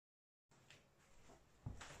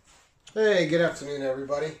Hey, good afternoon,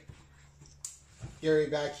 everybody. Gary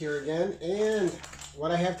back here again, and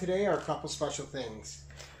what I have today are a couple special things.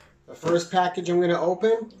 The first package I'm going to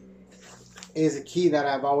open is a key that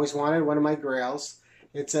I've always wanted, one of my Grails.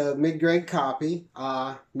 It's a mid-grade copy.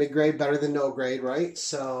 Mid-grade better than no grade, right?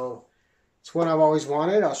 So it's one I've always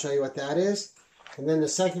wanted. I'll show you what that is. And then the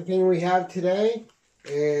second thing we have today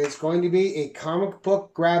is going to be a comic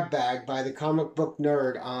book grab bag by the Comic Book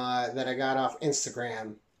Nerd that I got off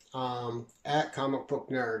Instagram. At Comic Book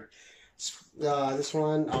Nerd. This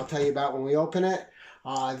one I'll tell you about when we open it.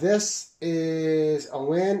 This is a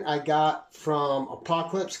win I got from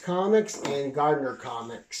Apocalypse Comics and Gardner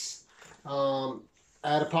Comics.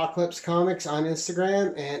 At Apocalypse Comics on Instagram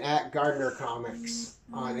and at Gardner Comics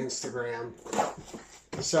on Instagram.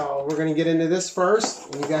 So we're going to get into this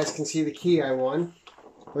first, and you guys can see the key I won,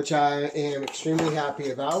 which I am extremely happy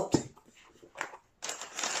about.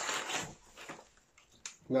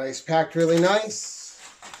 Nice, packed really nice.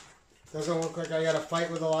 Doesn't look like I got to fight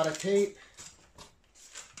with a lot of tape.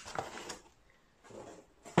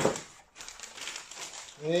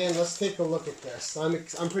 And let's take a look at this.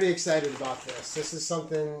 I'm pretty excited about this. This is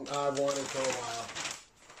something I've wanted for a while.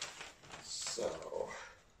 So,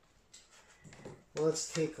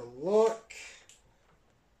 let's take a look.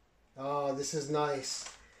 Oh, this is nice.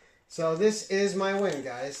 So this is my win,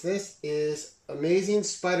 guys. This is Amazing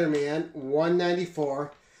Spider-Man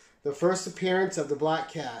 194. The first appearance of the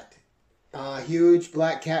Black Cat. Huge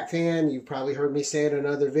Black Cat fan. You've probably heard me say it in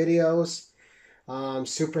other videos.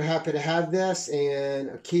 Super happy to have this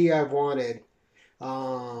and a key I've wanted.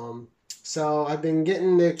 So I've been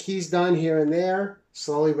getting the keys done here and there,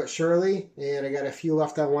 slowly but surely, and I got a few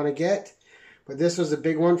left I want to get. But this was a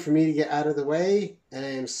big one for me to get out of the way, and I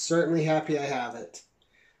am certainly happy I have it.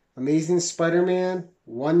 Amazing Spider-Man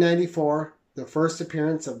 194, the first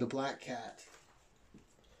appearance of the Black Cat.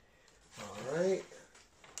 Alright.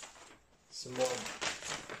 Some more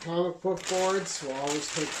comic book boards. We'll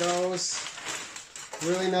always take those.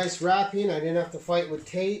 Really nice wrapping. I didn't have to fight with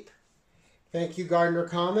tape. Thank you, Gardner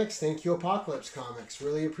Comics. Thank you, Apocalypse Comics.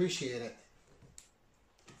 Really appreciate it.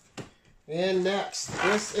 And next,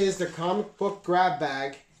 this is the comic book grab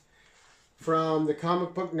bag from the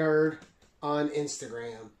Comic Book Nerd on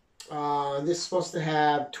Instagram. This is supposed to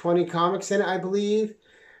have 20 comics in it, I believe.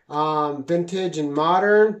 Vintage and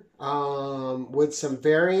modern, with some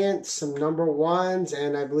variants, some number ones,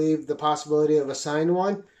 and I believe the possibility of a signed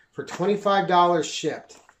one for $25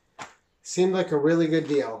 shipped. Seemed like a really good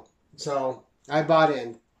deal. So I bought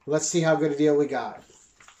in. Let's see how good a deal we got.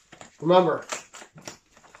 Remember,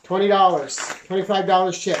 $20,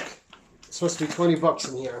 $25 shipped. It's supposed to be 20 bucks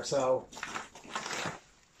in here, so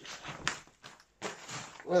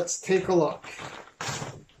let's take a look.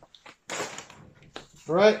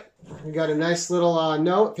 All right, we got a nice little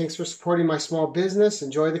note. Thanks for supporting my small business.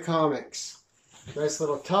 Enjoy the comics. Nice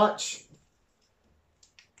little touch.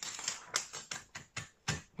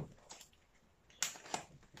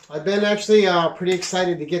 I've been actually pretty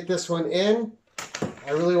excited to get this one in.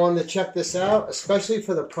 I really wanted to check this out, especially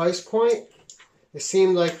for the price point. It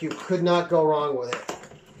seemed like you could not go wrong with it.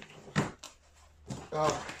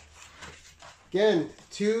 Again,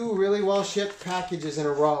 two really well shipped packages in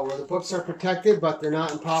a row where the books are protected, but they're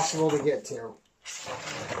not impossible to get to.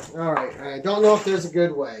 Alright, I don't know if there's a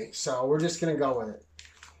good way, so we're just going to go with it.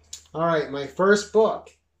 Alright, my first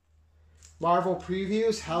book. Marvel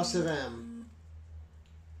Previews, House of M.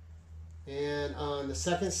 And on the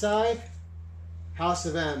second side, House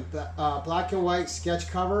of M. Black and white sketch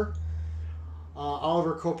cover.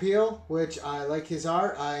 Oliver Copiel, which I like his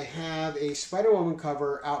art. I have a Spider-Woman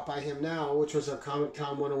cover out by him now, which was a Comic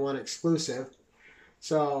Con 101 exclusive.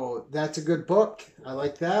 So that's a good book. I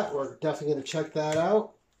like that. We're definitely going to check that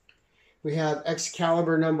out. We have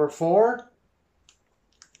Excalibur number 4.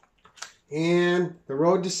 And The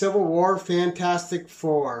Road to Civil War Fantastic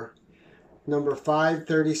Four, number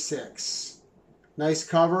 536. Nice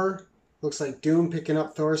cover. Looks like Doom picking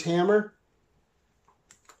up Thor's hammer.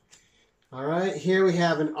 Alright, here we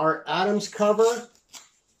have an Art Adams cover.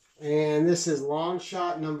 And this is Long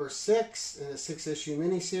Shot number 6 in a 6-issue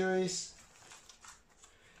miniseries.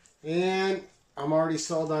 And I'm already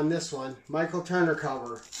sold on this one. Michael Turner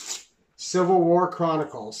cover. Civil War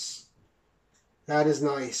Chronicles. That is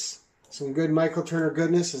nice. Some good Michael Turner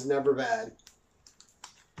goodness is never bad.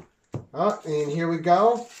 Oh, and here we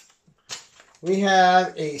go. We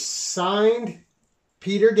have a signed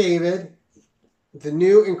Peter David, The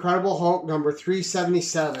New Incredible Hulk number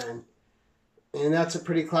 377. And that's a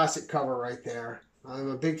pretty classic cover right there.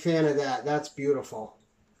 I'm a big fan of that. That's beautiful.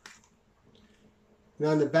 And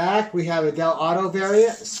on the back, we have a Del Auto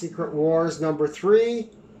variant, Secret Wars number 3.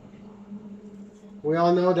 We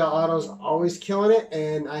all know Del Auto's always killing it,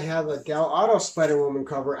 and I have a Del Auto Spider-Woman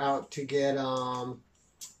cover out to get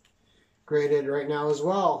graded right now as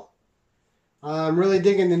well. I'm really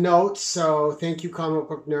digging the notes, so thank you, Comic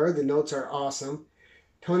Book Nerd. The notes are awesome.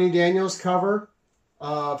 Tony Daniels cover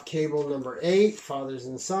of Cable number 8, Fathers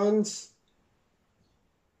and Sons.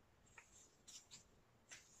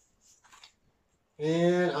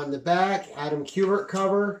 And on the back, Adam Kubert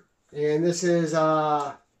cover. And this is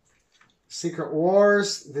Secret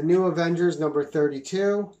Wars, The New Avengers number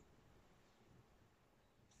 32.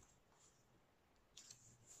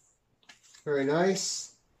 Very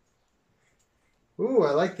nice. Ooh,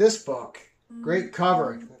 I like this book. Great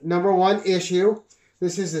cover. Number 1 issue.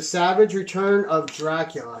 This is The Savage Return of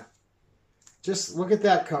Dracula. Just look at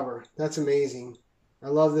that cover. That's amazing. I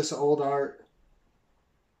love this old art.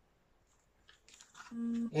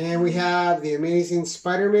 And we have The Amazing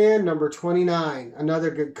Spider-Man number 29. Another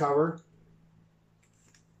good cover.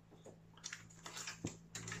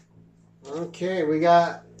 Okay, we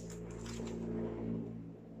got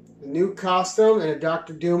the new costume and a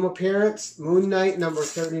Doctor Doom appearance. Moon Knight number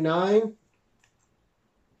 39.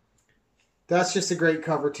 That's just a great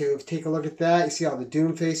cover too. Take a look at that. You see all the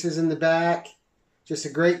Doom faces in the back. Just a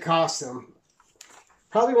great costume.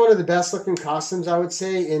 Probably one of the best looking costumes, I would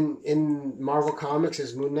say, in Marvel Comics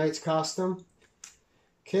is Moon Knight's costume.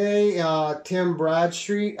 Okay, Tim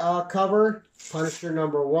Bradstreet cover. Punisher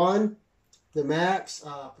number 1. The Maps,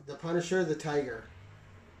 the Punisher, the Tiger.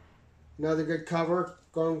 Another good cover,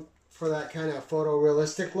 going for that kind of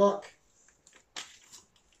photorealistic look.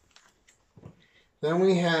 Then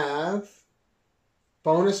we have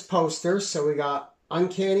bonus posters. So we got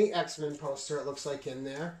Uncanny X-Men poster, it looks like, in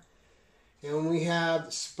there. And we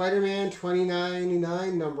have Spider-Man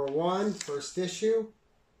 2099, number 1, first issue.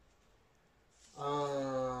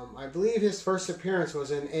 I believe his first appearance was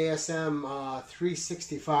in ASM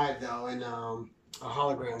 365, though, in a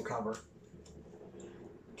hologram cover.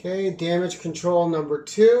 Okay, Damage Control number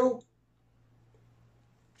 2.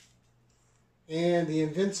 And the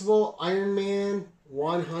Invincible Iron Man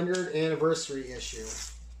 100 anniversary issue.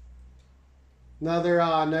 Another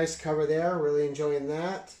nice cover there, really enjoying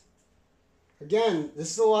that. Again,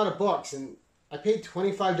 this is a lot of books, and I paid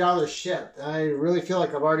 $25 shipped. I really feel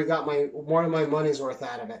like I've already got more of my money's worth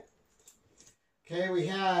out of it. Okay, we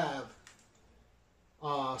have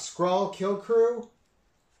Skrull Kill Crew,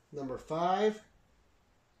 number 5.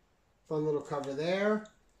 Fun little cover there.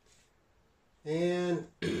 And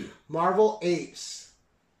Marvel Apes,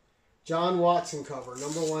 John Watson cover,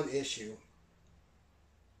 number 1 issue.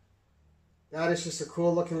 That is just a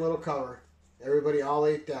cool looking little cover. Everybody all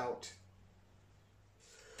aped out.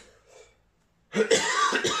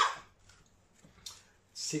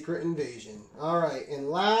 Secret Invasion. Alright, and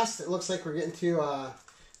last, it looks like we're getting to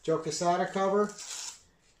Joe Quesada cover.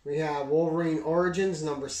 We have Wolverine Origins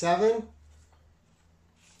number 7.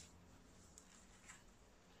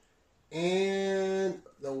 And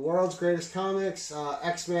the World's Greatest Comics,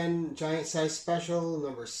 X-Men Giant Size Special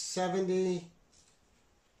number 70.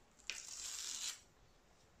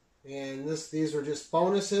 And these are just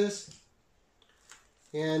bonuses.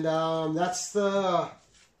 And that's the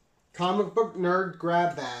Comic Book Nerd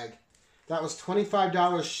grab bag. That was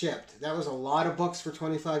 $25 shipped. That was a lot of books for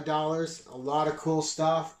 $25. A lot of cool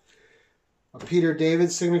stuff. A Peter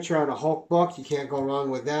David signature on a Hulk book. You can't go wrong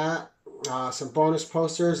with that. Some bonus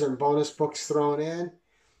posters and bonus books thrown in.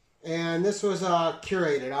 And this was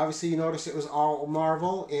curated. Obviously, you notice it was all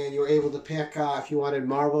Marvel. And you were able to pick if you wanted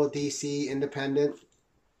Marvel, DC, Independent.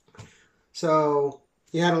 So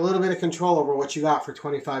you had a little bit of control over what you got for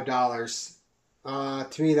 $25.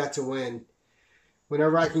 To me, that's a win.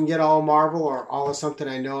 Whenever I can get all Marvel or all of something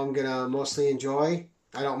I know I'm going to mostly enjoy,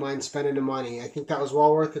 I don't mind spending the money. I think that was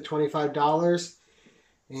well worth the $25.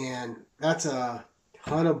 And that's a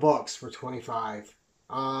ton of books for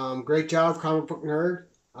 $25. Great job, Comic Book Nerd.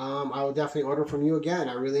 I will definitely order from you again.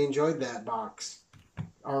 I really enjoyed that box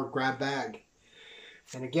or grab bag.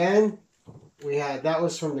 And again, that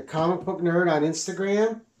was from the Comic Book Nerd on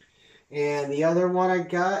Instagram. And the other one I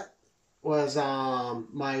got was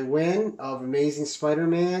my win of Amazing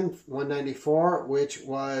Spider-Man 194, which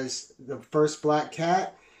was the first Black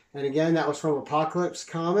Cat. And again, that was from Apocalypse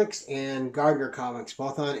Comics and Gardner Comics,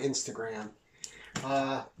 both on Instagram.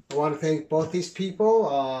 I want to thank both these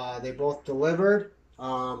people. They both delivered.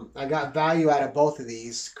 I got value out of both of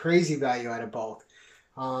these. Crazy value out of both.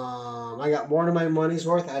 I got more than my money's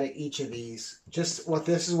worth out of each of these. Just what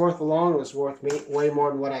this is worth alone was worth me way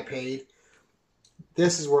more than what I paid.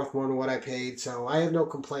 This is worth more than what I paid, so I have no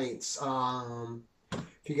complaints.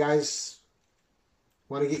 If you guys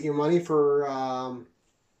want to get your money for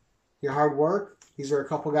your hard work, These are a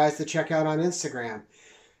couple guys to check out on Instagram.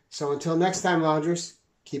 So until next time, loungers,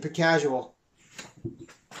 keep it casual.